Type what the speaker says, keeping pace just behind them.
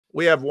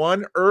We have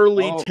one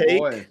early take.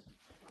 Boy.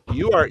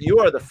 You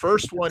are the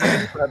first one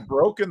in. I've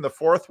broken the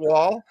fourth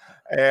wall,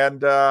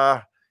 and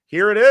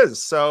here it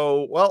is.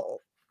 So,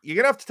 well, you're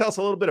gonna have to tell us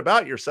a little bit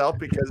about yourself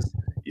because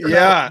you're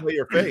not a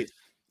familiar face.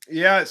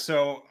 Yeah.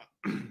 So,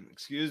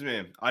 excuse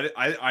me.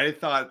 I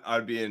thought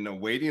I'd be in a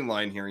waiting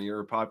line here.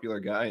 You're a popular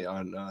guy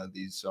on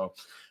these. So,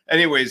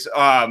 anyways,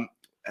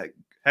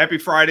 happy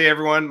Friday,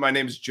 everyone. My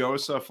name is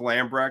Joseph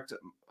Lambrecht.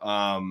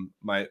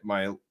 My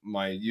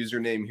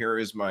username here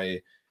is my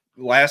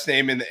last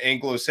name in the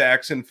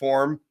Anglo-Saxon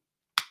form.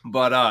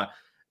 But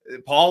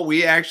Paul,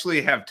 we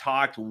actually have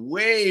talked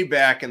way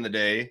back in the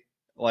day,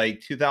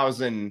 like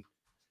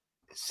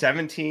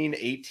 2017,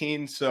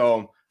 18.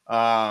 So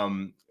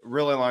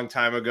really long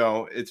time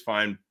ago. It's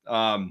fine.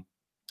 Sorry.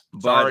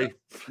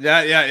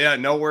 Yeah.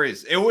 No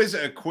worries. It was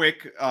a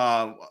quick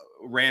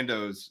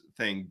randos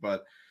thing.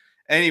 But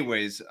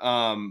anyways,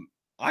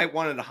 I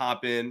wanted to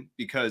hop in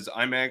because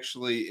I'm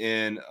actually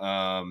in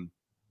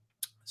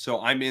so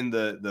I'm in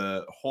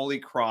the Holy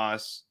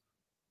Cross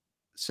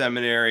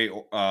Seminary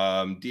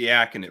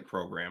diaconate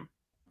program,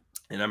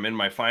 and I'm in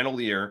my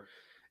final year.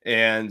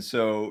 And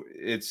so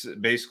it's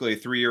basically a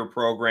 3-year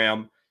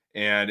program,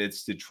 and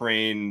it's to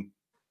train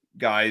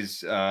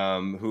guys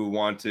who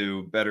want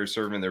to better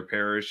serve in their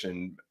parish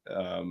and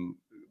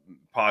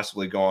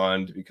possibly go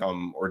on to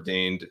become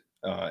ordained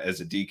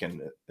as a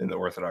deacon in the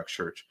Orthodox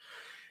Church.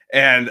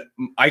 And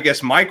I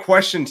guess my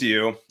question to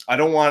you, I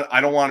don't want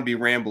to be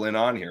rambling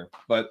on here,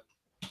 but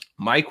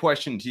my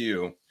question to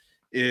you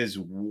is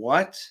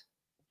what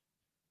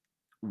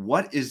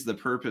is the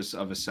purpose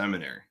of a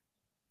seminary?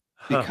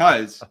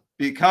 Because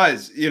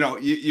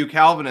you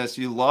Calvinists,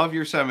 you love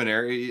your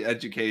seminary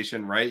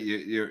education, right?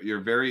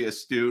 You're very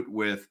astute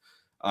with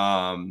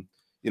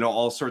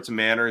all sorts of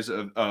manners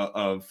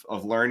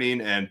of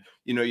learning, and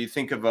you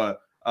think of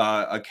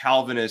a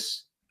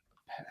Calvinist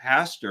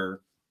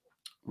pastor,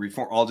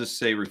 I'll just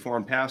say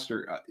Reformed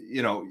pastor.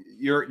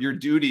 Your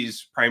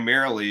duties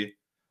primarily,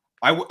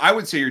 I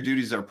would say your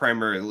duties are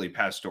primarily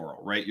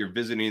pastoral, right? You're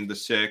visiting the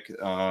sick,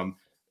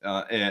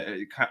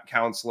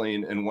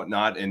 counseling and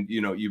whatnot, and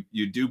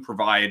you do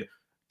provide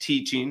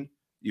teaching.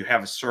 You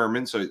have a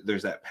sermon, so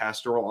there's that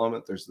pastoral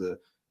element. There's the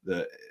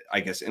I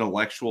guess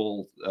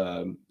intellectual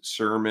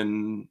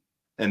sermon,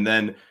 and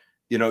then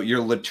your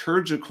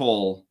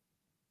liturgical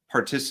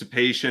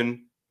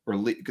participation or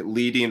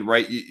leading,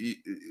 right?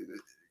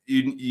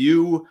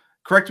 You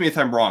correct me if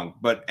I'm wrong,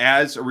 but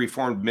as a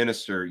Reformed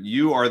minister,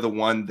 you are the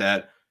one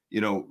that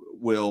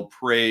will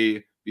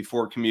pray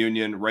before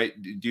communion, right?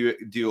 Do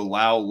you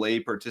allow lay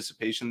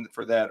participation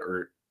for that?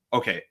 Or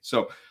okay,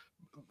 so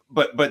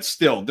but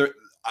still, there,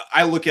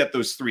 I look at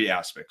those three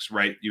aspects,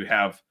 right? You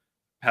have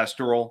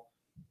pastoral,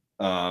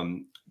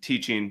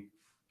 teaching,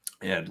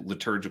 and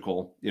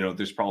liturgical.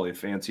 There's probably a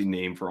fancy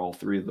name for all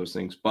three of those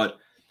things, but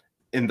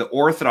in the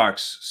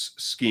Orthodox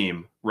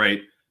scheme,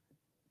 right,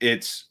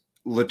 it's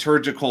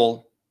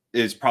liturgical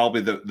is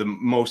probably the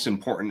most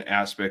important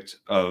aspect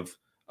of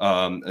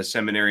a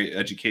seminary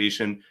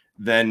education.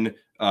 Then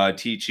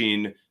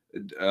teaching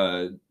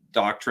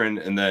doctrine,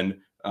 and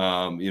then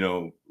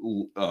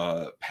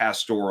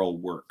pastoral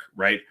work,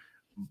 right?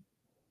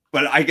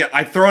 But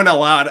I've thrown a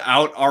lot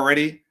out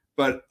already,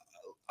 but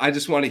I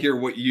just want to hear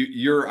what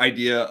your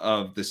idea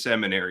of the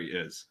seminary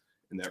is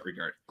in that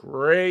regard.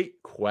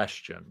 Great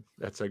question.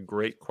 That's a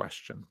great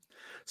question.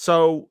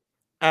 So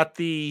I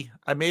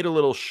made a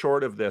little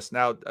short of this.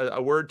 Now,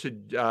 a word to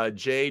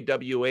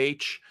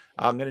JWH.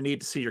 I'm going to need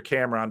to see your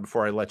camera on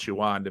before I let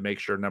you on to make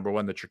sure, number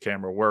one, that your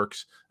camera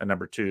works, and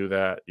number two,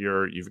 that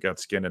you've got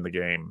skin in the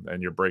game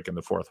and you're breaking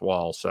the fourth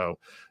wall. So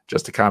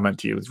just to comment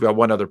to you, we've got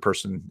one other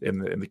person in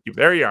the queue.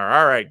 There you are.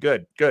 All right,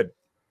 good.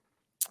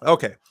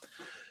 Okay.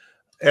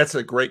 That's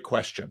a great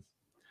question.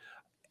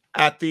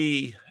 At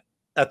the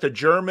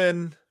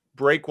German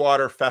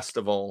Breakwater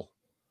Festival,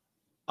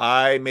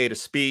 I made a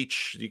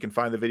speech. You can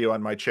find the video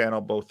on my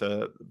channel. Both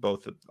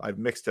I've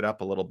mixed it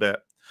up a little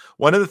bit.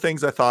 One of the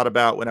things I thought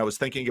about when I was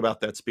thinking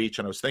about that speech,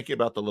 and I was thinking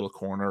about the little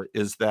corner,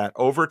 is that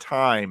over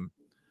time,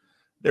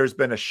 there's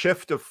been a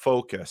shift of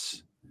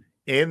focus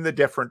in the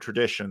different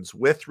traditions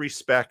with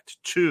respect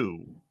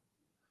to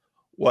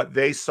what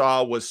they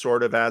saw was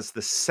sort of as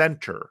the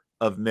center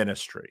of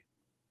ministry.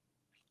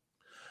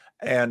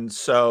 And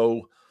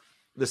so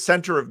the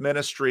center of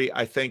ministry,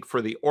 I think,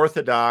 for the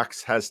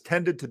Orthodox has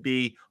tended to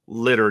be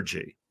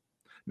liturgy.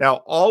 Now,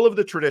 all of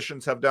the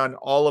traditions have done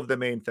all of the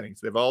main things.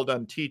 They've all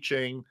done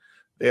teaching.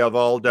 They have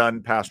all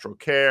done pastoral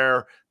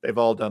care. They've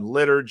all done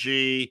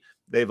liturgy.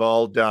 They've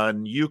all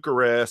done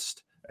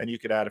Eucharist. And you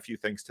could add a few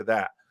things to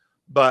that.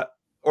 But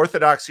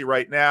Orthodoxy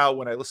right now,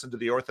 when I listen to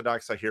the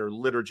Orthodox, I hear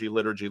liturgy,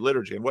 liturgy,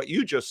 liturgy. And what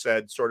you just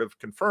said sort of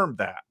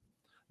confirmed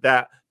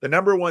that the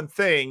number one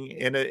thing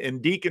in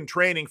deacon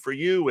training for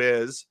you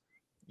is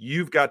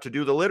you've got to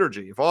do the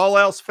liturgy. If all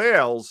else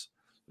fails,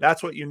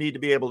 that's what you need to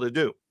be able to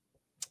do.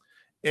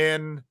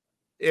 And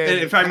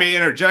if I may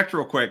interject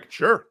real quick.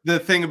 Sure. The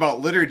thing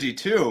about liturgy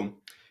too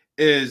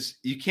is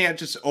you can't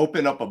just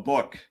open up a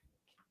book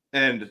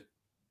and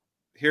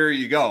here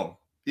you go.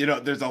 you know,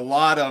 there's a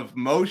lot of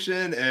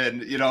motion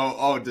and, you know,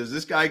 oh, does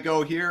this guy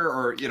go here,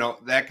 or, you know,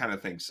 that kind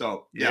of thing.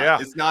 So yeah, Yeah,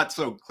 it's not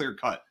so clear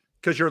cut.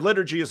 because your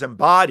liturgy is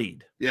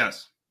embodied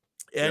Yes.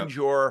 and Yep.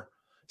 your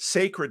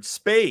sacred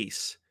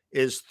space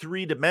is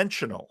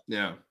three-dimensional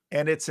Yeah.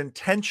 and it's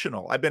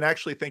intentional. I've been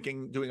actually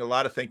doing a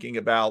lot of thinking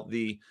about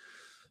the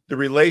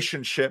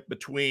relationship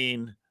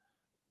between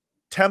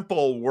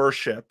temple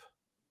worship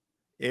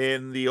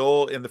in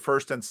the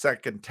first and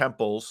second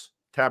temples,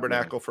 Yeah.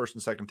 tabernacle, first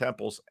and second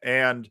temples,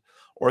 and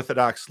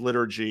Orthodox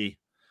liturgy.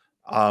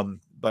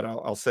 But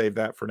I'll save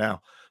that for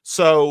now.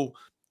 So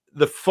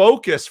the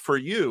focus for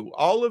you,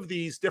 all of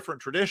these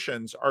different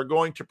traditions are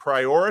going to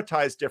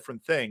prioritize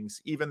different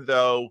things, even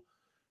though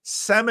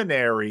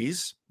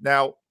seminaries,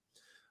 now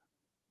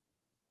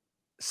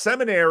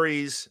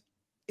seminaries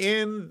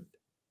in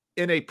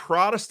a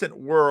Protestant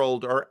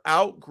world are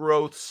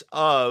outgrowths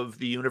of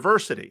the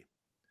university.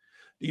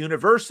 The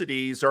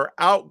universities are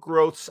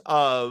outgrowths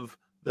of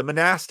the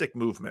monastic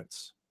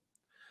movements.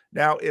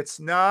 Now, it's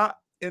not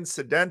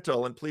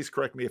incidental, and please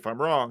correct me if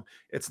I'm wrong,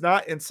 it's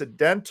not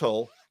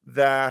incidental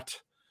that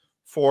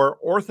for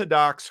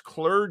Orthodox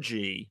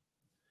clergy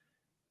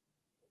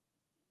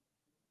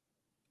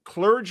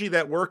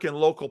that work in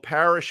local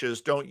parishes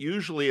don't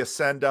usually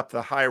ascend up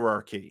the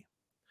hierarchy.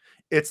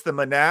 It's the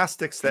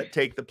monastics that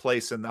take the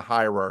place in the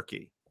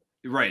hierarchy.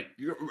 Right.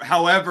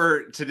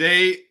 However,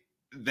 today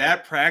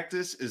that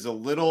practice is a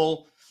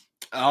little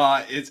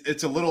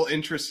it's a little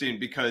interesting,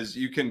 because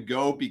you can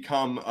go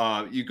become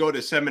you go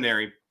to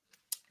seminary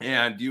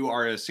and you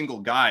are a single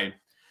guy,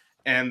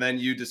 and then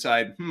you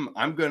decide,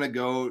 I'm going to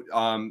go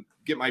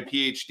get my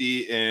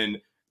PhD in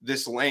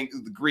this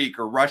language, Greek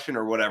or Russian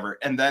or whatever,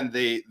 and then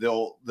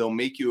they'll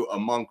make you a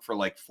monk for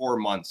like 4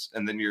 months,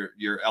 and then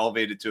you're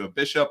elevated to a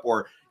bishop,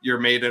 or you're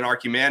made an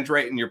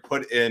archimandrite, and you're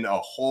put in a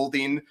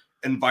holding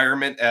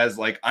environment as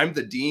like, I'm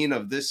the dean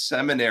of this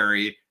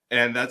seminary,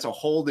 and that's a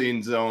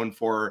holding zone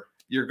for,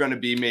 you're going to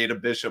be made a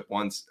bishop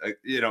once,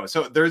 you know.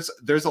 So there's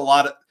a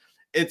lot of,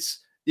 it's,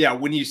 yeah,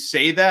 when you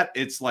say that,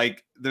 it's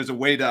like there's a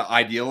way to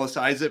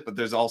idealize it, but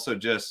there's also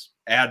just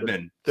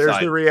admin There's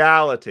side. the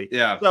reality.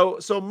 Yeah.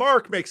 So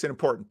Mark makes an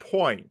important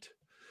point.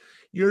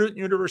 Your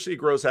university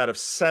grows out of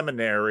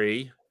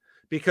seminary,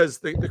 because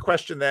the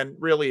question then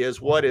really is,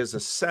 what is a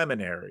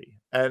seminary?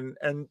 And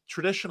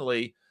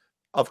traditionally,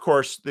 of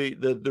course, the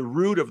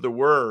root of the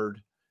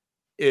word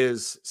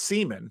is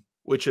semen,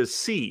 which is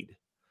seed.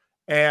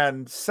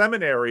 And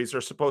seminaries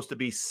are supposed to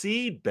be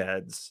seed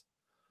beds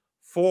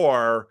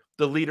for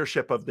the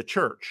leadership of the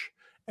church.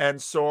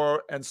 And so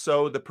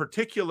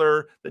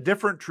the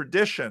different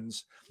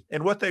traditions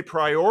and what they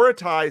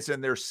prioritize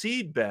in their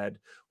seed bed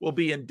will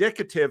be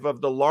indicative of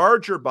the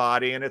larger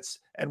body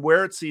and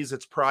where it sees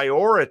its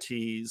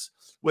priorities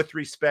with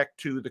respect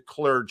to the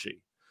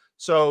clergy.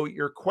 So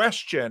your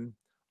question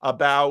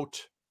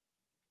about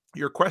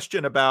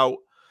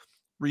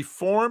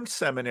Reformed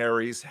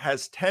seminaries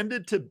has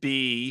tended to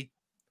be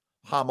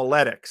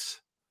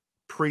homiletics,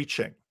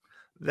 preaching.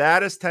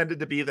 That has tended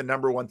to be the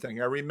number one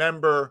thing. I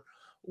remember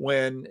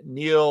when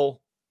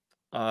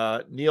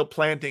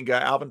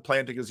Alvin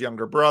Plantinga's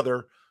younger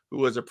brother, who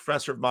was a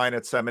professor of mine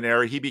at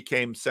seminary, he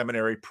became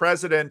seminary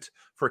president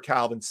for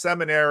Calvin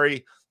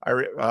Seminary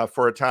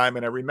for a time.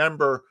 And I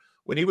remember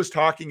when he was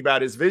talking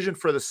about his vision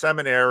for the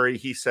seminary,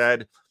 he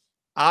said,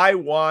 I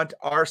want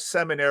our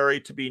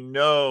seminary to be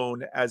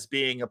known as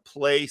being a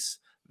place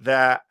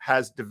that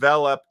has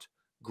developed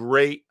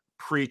great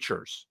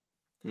preachers.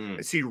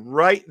 I see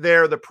right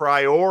there the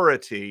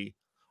priority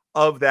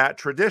of that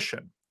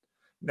tradition.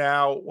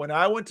 Now, when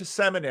I went to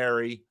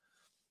seminary,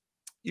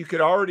 you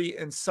could already,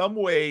 in some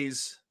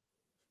ways,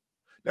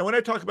 now when I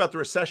talk about the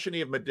recession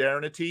of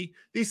modernity,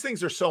 these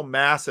things are so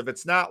massive.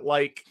 It's not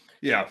like,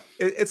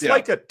 it's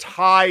like a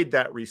tide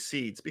that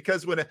recedes,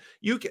 because when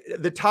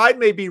the tide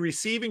may be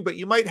receiving, but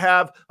you might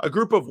have a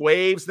group of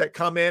waves that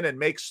come in and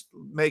makes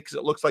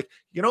it looks like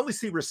you can only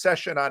see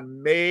recession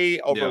on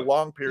over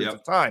long periods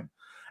of time.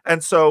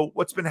 And so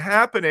what's been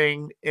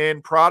happening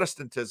in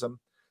Protestantism,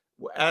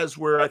 as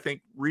we're, I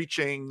think,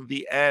 reaching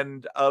the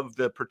end of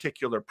the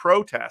particular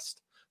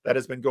protest that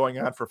has been going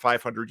on for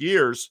 500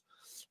 years,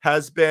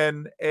 has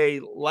been a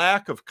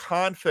lack of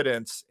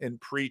confidence in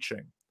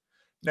preaching.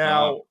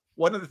 Now,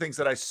 one of the things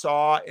that I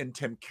saw in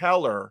Tim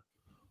Keller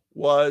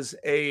was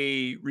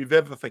a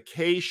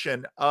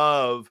revivification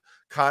of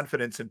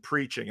confidence in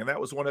preaching. And that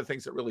was one of the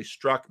things that really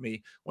struck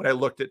me when I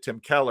looked at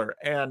Tim Keller.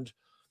 And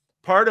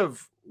part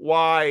of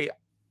why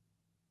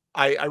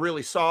I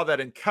really saw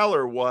that in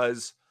Keller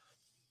was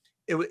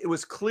it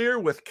was clear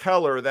with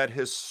Keller that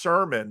his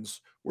sermons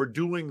were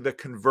doing the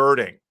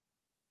converting.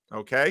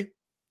 Okay.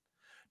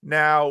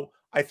 Now,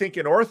 I think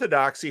in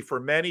Orthodoxy, for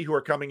many who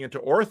are coming into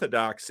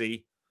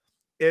Orthodoxy,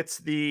 it's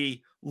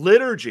the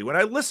liturgy. When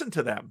I listen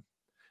to them,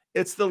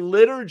 it's the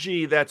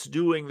liturgy that's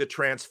doing the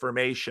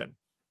transformation.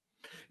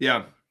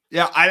 Yeah.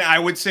 Yeah. I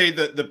would say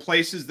that the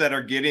places that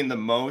are getting the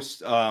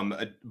most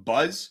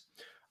buzz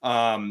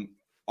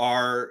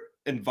are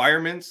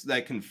environments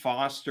that can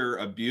foster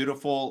a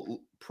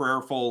beautiful,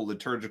 prayerful,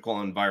 liturgical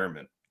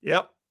environment.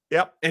 Yep.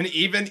 Yep. And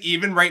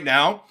even right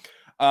now,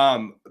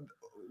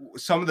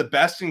 some of the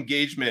best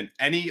engagement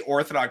any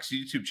Orthodox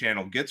YouTube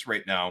channel gets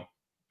right now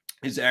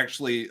is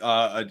actually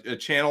a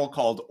channel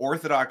called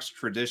Orthodox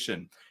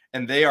Tradition,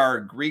 and they are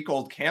Greek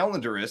Old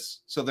Calendarists,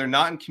 so they're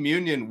not in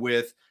communion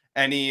with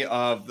any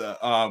of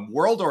the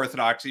world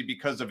Orthodoxy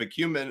because of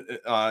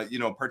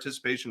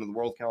participation in the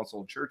World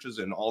Council of Churches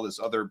and all this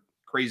other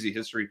crazy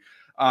history.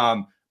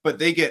 But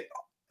they get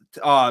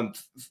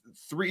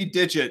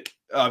 3-digit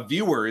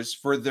viewers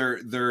for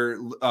their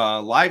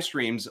live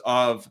streams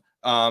of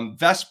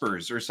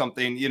Vespers or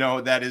something,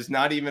 that is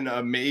not even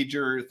a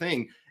major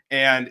thing.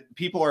 And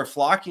people are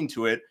flocking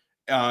to it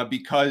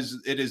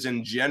because it is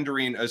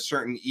engendering a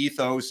certain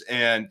ethos.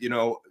 And,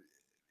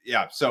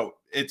 so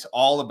it's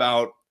all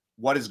about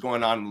what is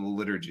going on in the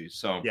liturgy.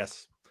 So,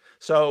 yes.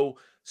 So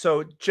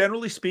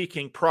generally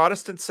speaking,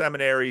 Protestant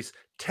seminaries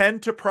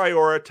tend to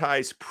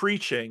prioritize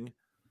preaching,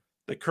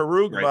 the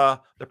kerugma, right,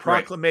 the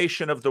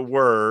proclamation of the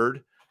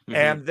word,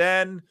 and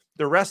then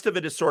the rest of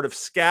it is sort of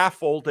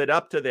scaffolded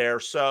up to there.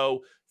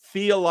 So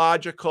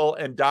theological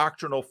and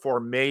doctrinal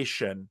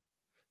formation,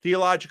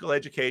 theological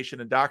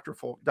education and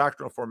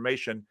doctrinal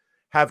formation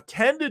have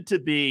tended to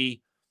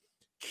be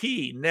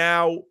key.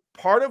 Now,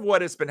 part of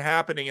what has been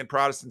happening in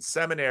Protestant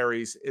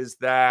seminaries is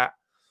that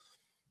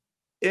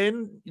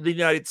in the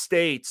United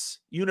States,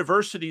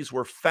 universities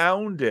were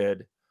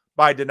founded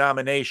by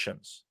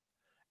denominations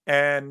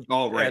and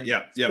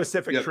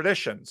specific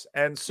traditions.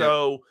 And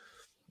so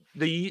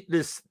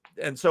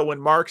when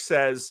Mark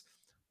says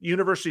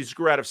universities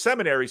grew out of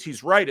seminaries,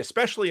 he's right,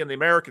 especially in the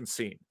American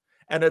scene.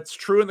 And it's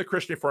true in the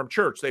Christian Reformed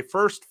Church. They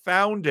first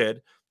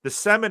founded the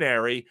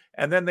seminary,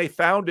 and then they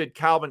founded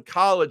Calvin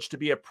College to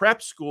be a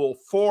prep school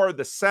for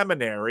the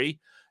seminary.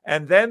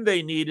 And then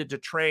they needed to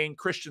train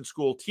Christian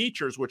school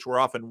teachers, which were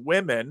often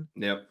women.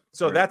 Yep.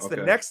 So that's the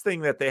next thing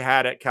that they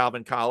had at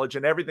Calvin College,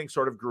 and everything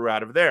sort of grew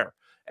out of there.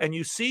 And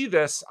you see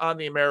this on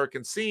the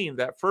American scene,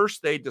 that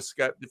first they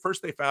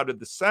founded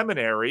the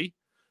seminary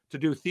to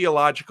do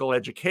theological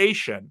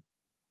education,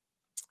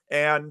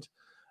 and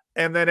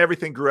then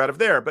everything grew out of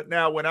there. But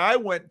now when I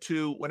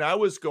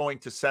was going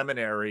to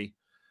seminary,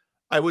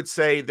 I would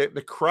say that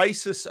the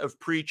crisis of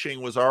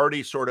preaching was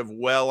already sort of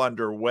well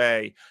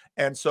underway.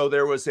 And so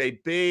there was a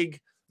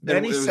big,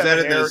 was that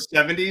in the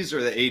 70s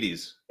or the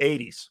 80s?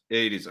 80s.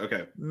 80s,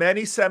 okay.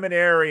 Many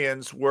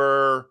seminarians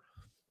were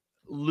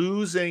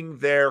losing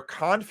their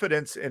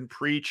confidence in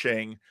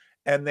preaching,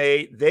 and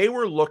they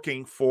were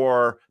looking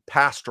for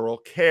pastoral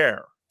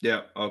care.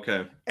 Yeah,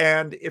 okay.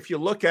 And if you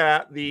look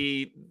at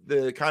the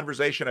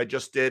conversation I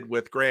just did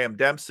with Graham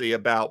Dempsey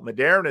about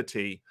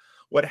modernity,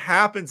 what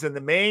happens in the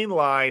main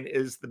line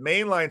is the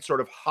main line sort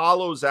of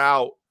hollows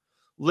out.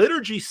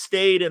 Liturgy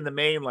stayed in the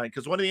main line,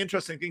 because one of the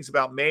interesting things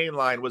about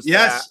mainline was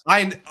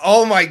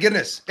oh my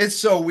goodness, it's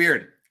so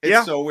weird.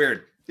 It's so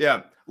weird.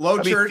 Yeah.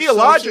 Church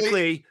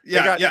theologically,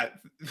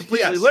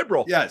 completely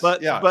liberal. Yes,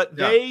 but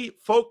they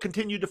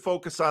continued to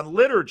focus on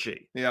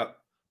liturgy. Yeah.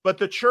 But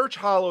the church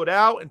hollowed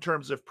out in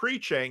terms of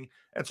preaching,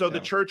 and so the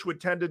church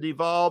would tend to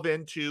devolve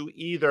into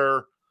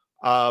either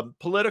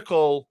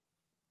political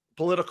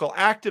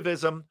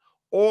activism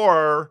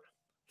or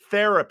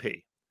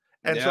therapy.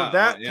 And so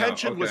that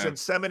tension was in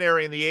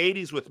seminary in the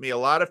 80s with me. A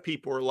lot of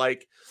people were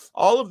like,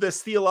 all of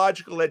this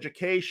theological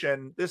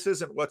education, this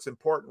isn't what's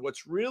important.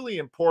 What's really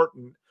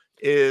important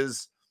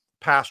is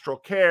pastoral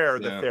care,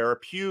 the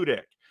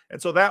therapeutic. And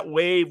so that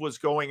wave was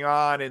going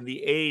on in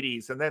the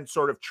 80s. And then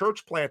sort of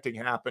church planting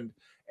happened.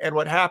 And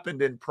what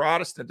happened in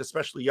Protestant,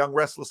 especially young,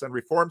 restless, and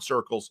Reformed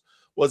circles,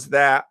 was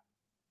that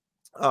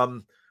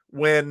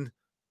when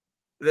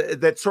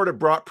that sort of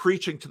brought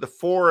preaching to the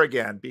fore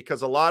again,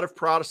 because a lot of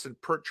Protestant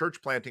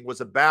church planting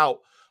was about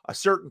a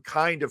certain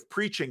kind of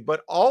preaching,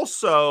 but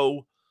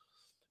also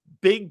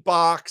big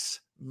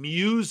box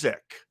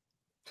music.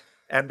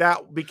 And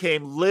that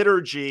became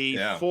liturgy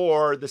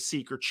for the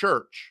seeker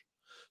church.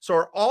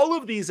 So all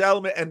of these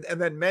elements,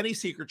 and then many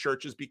seeker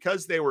churches,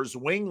 because they were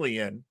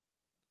Zwinglian,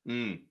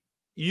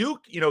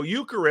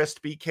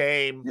 Eucharist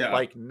became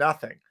like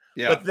nothing.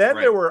 Yeah, but then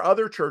there were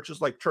other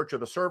churches like Church of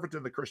the Servant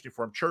and the Christian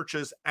Reformed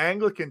churches,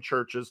 Anglican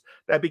churches,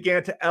 that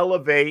began to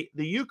elevate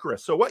the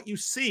Eucharist. So what you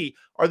see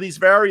are these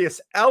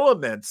various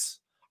elements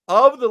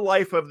of the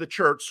life of the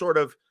church sort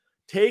of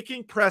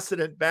taking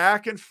precedent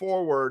back and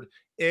forward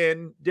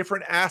in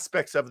different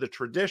aspects of the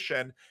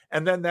tradition,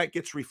 and then that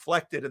gets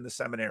reflected in the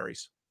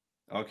seminaries.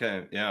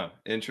 Okay, yeah,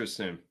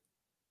 interesting.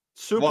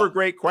 Super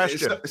great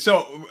question.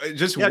 So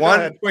just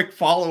one quick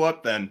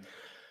follow-up then.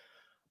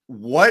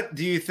 What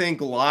do you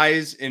think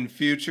lies in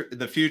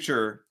the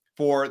future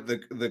for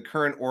the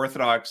current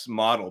Orthodox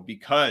model?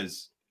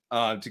 Because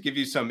to give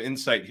you some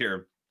insight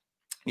here,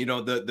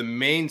 the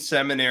main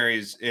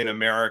seminaries in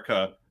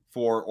America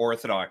for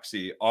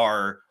Orthodoxy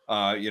are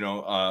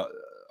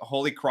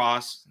Holy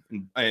Cross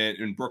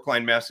in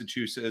Brookline,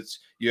 Massachusetts.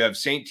 You have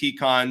St.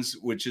 Tikhon's,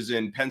 which is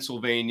in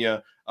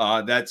Pennsylvania.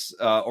 That's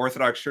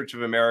Orthodox Church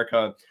of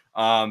America.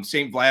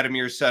 St.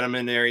 Vladimir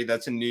Seminary,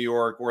 that's in New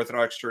York,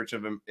 Orthodox Church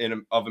of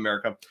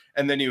America.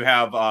 And then you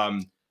have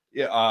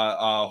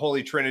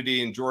Holy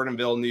Trinity in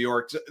Jordanville, New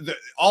York.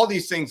 All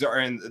these things are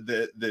in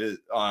the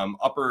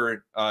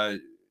upper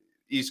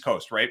East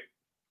Coast, right?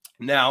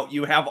 Now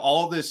you have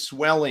all this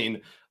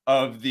swelling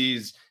of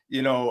these,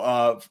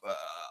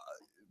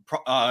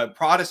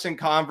 Protestant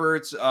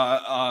converts,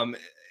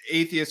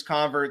 atheist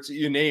converts,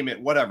 you name it,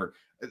 whatever,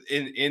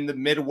 in the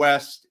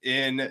Midwest,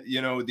 in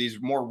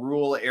these more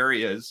rural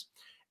areas.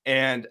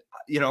 And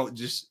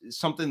just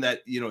something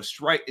that is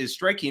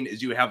striking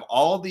is you have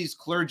all these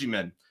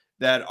clergymen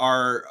that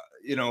are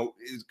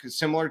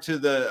similar to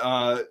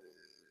the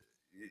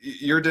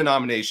your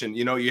denomination.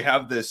 You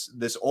have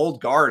this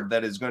old guard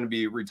that is going to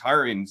be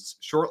retiring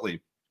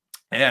shortly,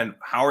 and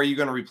how are you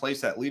going to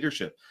replace that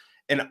leadership?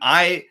 And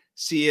I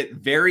see it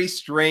very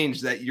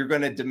strange that you're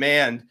going to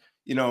demand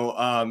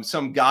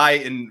some guy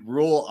in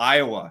rural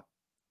Iowa,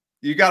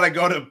 you got to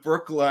go to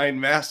Brookline,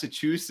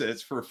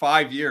 Massachusetts for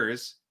 5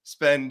 years,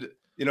 spend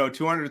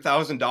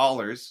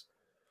 $200,000,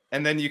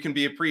 and then you can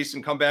be a priest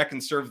and come back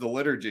and serve the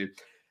liturgy.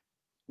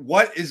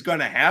 What is going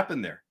to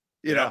happen there?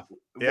 Yeah.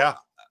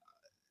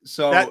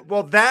 So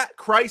that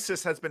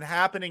crisis has been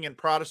happening in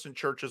Protestant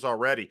churches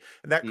already.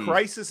 And that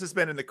crisis has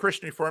been in the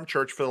Christian Reformed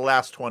Church for the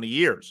last 20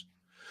 years.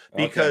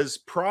 Because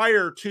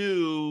prior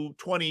to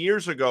 20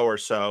 years ago or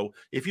so,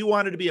 if you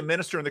wanted to be a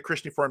minister in the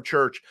Christian Reformed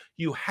Church,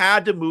 you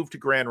had to move to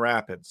Grand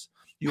Rapids.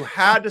 You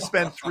had to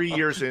spend 3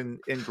 years in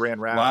Grand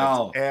Rapids.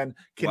 Wow. And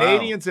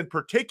Canadians in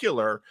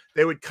particular,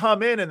 they would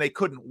come in and they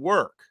couldn't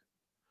work.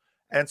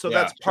 And so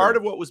that's part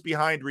of what was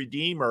behind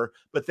Redeemer.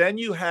 But then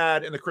you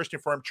had in the Christian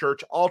Reformed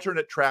Church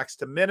alternate tracks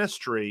to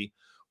ministry,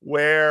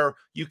 where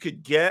you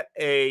could get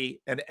an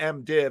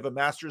MDiv, a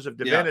Master's of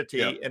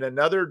Divinity, in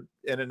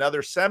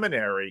another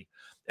seminary.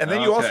 And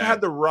then you also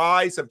had the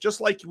rise of, just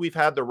like we've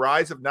had the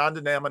rise of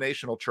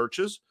non-denominational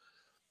churches,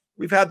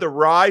 we've had the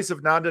rise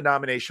of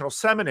non-denominational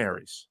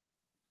seminaries.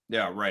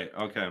 Yeah, right.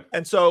 Okay.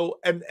 And so,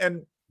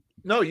 and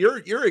no,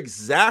 you're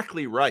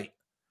exactly right.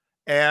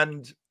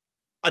 And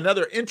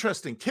another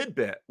interesting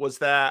tidbit was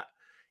that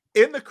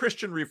in the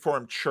Christian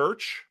Reformed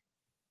Church,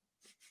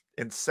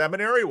 in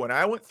seminary, when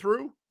I went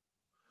through,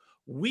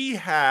 we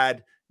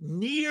had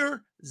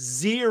near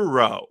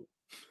zero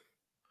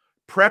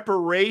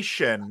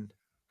preparation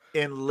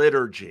in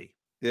liturgy.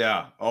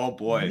 Yeah. Oh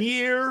boy.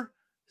 Near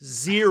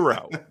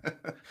zero.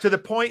 To the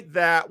point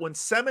that when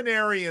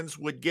seminarians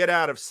would get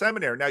out of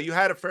seminary, now you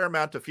had a fair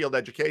amount of field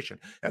education,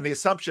 and the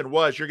assumption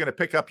was you're going to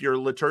pick up your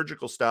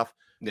liturgical stuff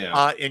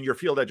in your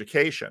field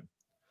education.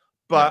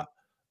 But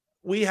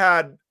we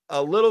had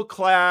a little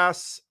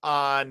class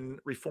on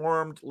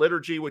Reformed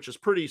liturgy, which is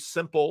pretty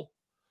simple.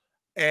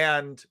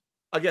 And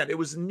again, it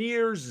was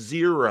near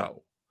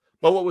zero.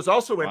 But what was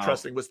also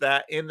interesting was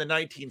that in the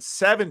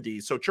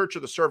 1970s, so Church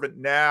of the Servant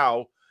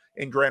now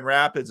in Grand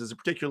Rapids is a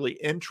particularly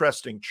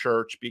interesting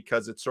church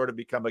because it's sort of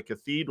become a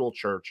cathedral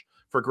church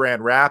for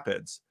Grand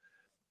Rapids.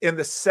 In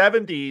the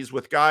 70s,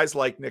 with guys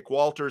like Nick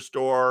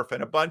Waltersdorf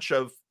and a bunch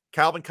of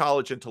Calvin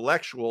College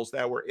intellectuals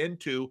that were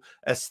into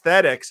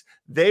aesthetics,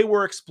 they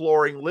were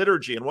exploring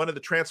liturgy. And one of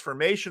the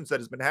transformations that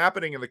has been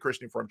happening in the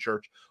Christian Reformed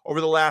Church over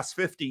the last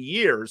 50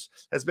 years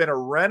has been a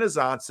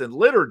renaissance in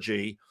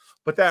liturgy.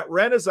 But that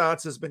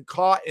renaissance has been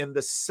caught in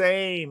the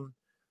same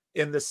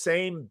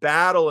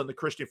battle in the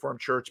Christian Reformed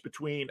Church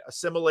between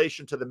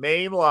assimilation to the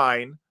main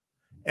line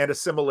and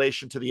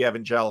assimilation to the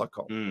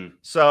evangelical.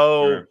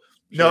 So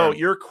no,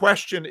 your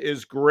question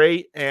is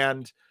great.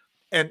 And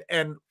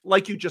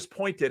like you just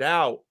pointed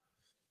out,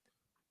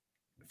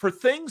 for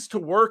things to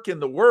work in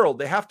the world,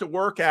 they have to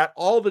work at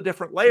all the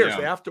different layers.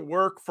 They have to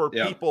work for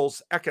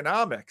people's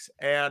economics.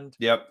 And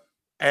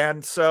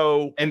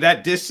so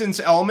that distance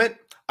element,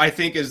 I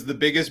think, is the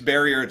biggest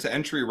barrier to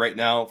entry right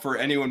now for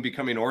anyone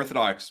becoming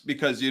Orthodox,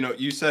 because,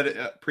 you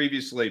said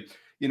previously,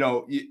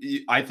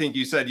 I think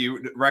you said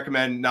you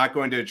recommend not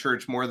going to a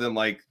church more than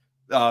like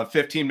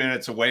 15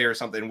 minutes away or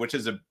something, which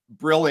is a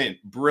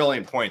brilliant,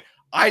 brilliant point.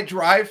 I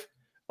drive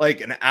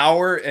like an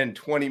hour and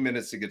 20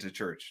 minutes to get to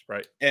church.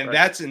 Right. And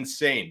that's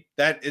insane.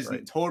 That is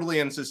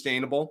totally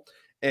unsustainable.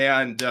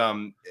 And,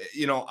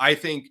 I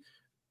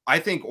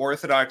think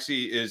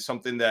Orthodoxy is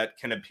something that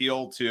can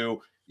appeal to,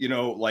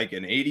 like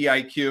an 80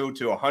 IQ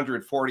to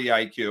 140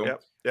 IQ,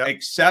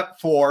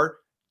 except for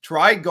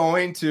try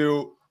going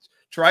to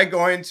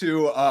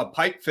a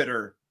pipe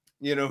fitter,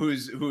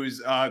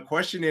 who's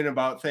questioning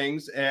about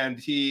things. And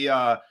he,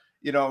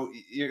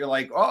 you're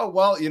like, oh,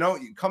 well,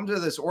 you come to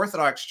this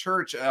Orthodox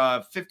church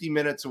 50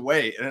 minutes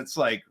away. And it's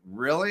like,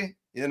 really?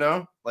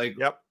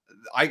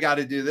 I got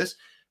to do this.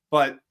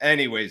 But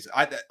anyways,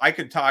 I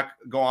could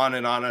go on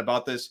and on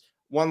about this.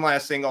 One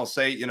last thing I'll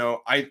say,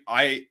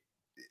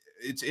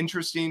 it's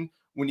interesting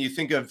when you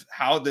think of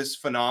how this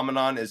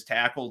phenomenon is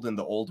tackled in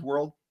the old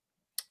world.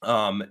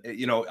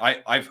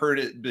 I've heard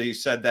it be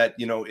said that,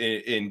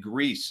 in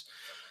Greece,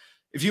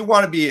 if you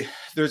want to be,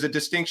 there's a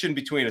distinction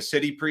between a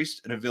city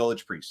priest and a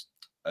village priest.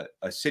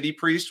 A city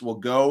priest will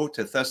go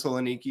to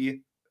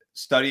Thessaloniki,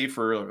 study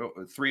for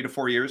 3 to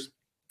 4 years.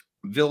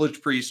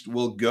 Village priest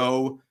will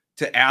go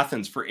to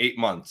Athens for 8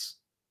 months,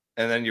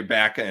 and then you're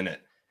back in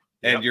it.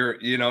 And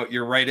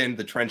you're right in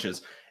the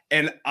trenches.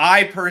 And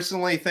I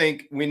personally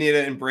think we need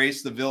to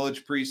embrace the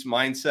village priest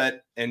mindset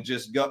and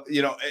just go,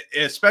 you know,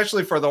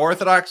 especially for the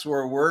Orthodox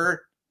where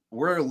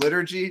we're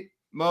liturgy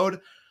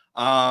mode.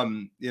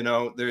 You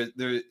know,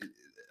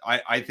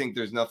 I think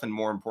there's nothing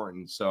more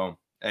important. So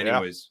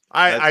anyways,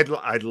 yeah.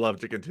 I'd love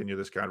to continue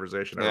this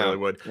conversation. I really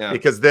would, yeah.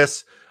 because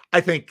this,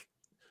 I think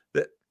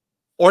that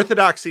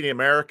Orthodoxy in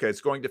America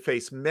is going to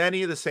face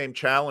many of the same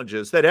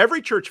challenges that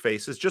every church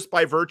faces, just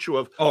by virtue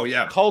of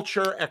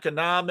culture,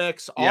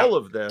 economics, all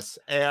of this.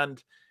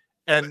 And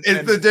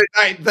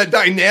the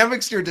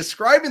dynamics you're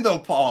describing, though,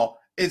 Paul,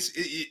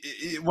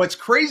 what's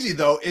crazy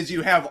though is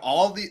you have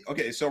all the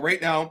so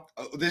right now,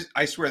 this,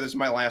 I swear this is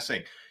my last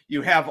thing.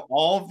 You have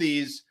all of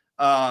these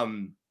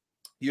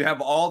you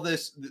have all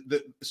this,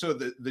 the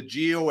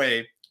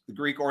GOA, the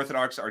Greek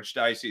Orthodox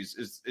Archdiocese,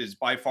 is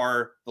by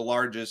far the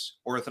largest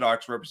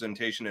Orthodox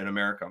representation in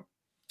America,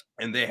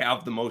 and they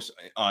have the most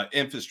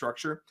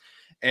infrastructure.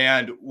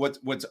 And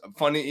what's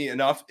funny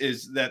enough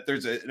is that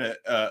there's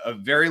a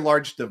very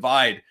large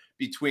divide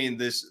between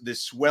this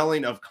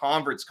swelling of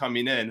converts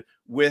coming in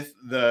with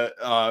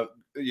the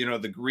you know,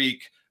 the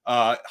Greek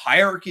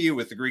hierarchy,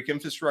 with the Greek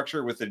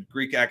infrastructure, with the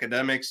Greek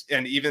academics,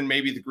 and even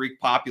maybe the Greek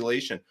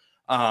population.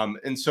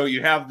 And so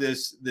you have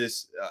this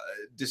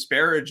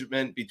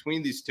disparagement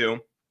between these two,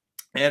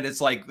 and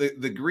it's like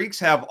the Greeks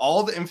have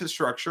all the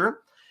infrastructure,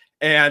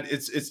 and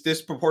it's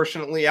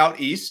disproportionately out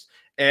east,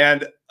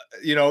 and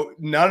you know,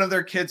 none of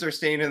their kids are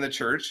staying in the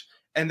church.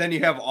 And then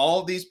you have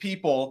all these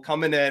people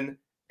coming in,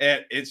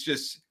 and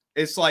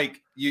it's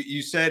like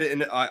you said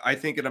in I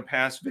think in a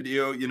past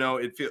video, you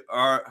know,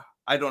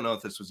 I don't know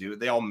if this was you,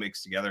 they all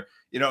mixed together,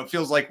 you know, it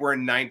feels like we're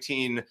in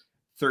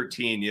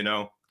 1913, you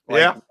know,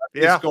 like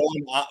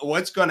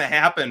what's going to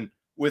happen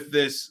with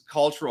this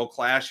cultural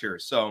clash here.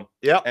 So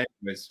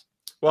anyways,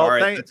 well,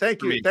 right,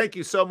 thank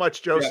you so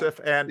much, Joseph.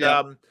 And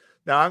now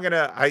I'm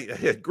gonna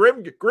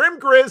Grim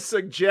Grizz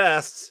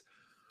suggests,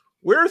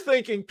 we're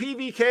thinking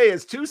PVK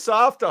is too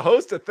soft to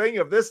host a thing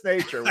of this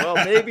nature. Well,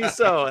 maybe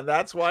so, and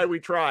that's why we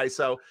try.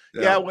 So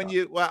I'm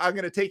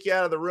going to take you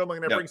out of the room. I'm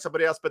going to bring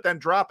somebody else, but then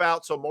drop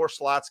out so more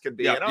slots can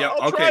be.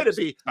 I'll try to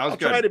be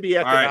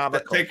economical. All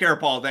right. Take care,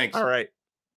 Paul. Thanks. All right.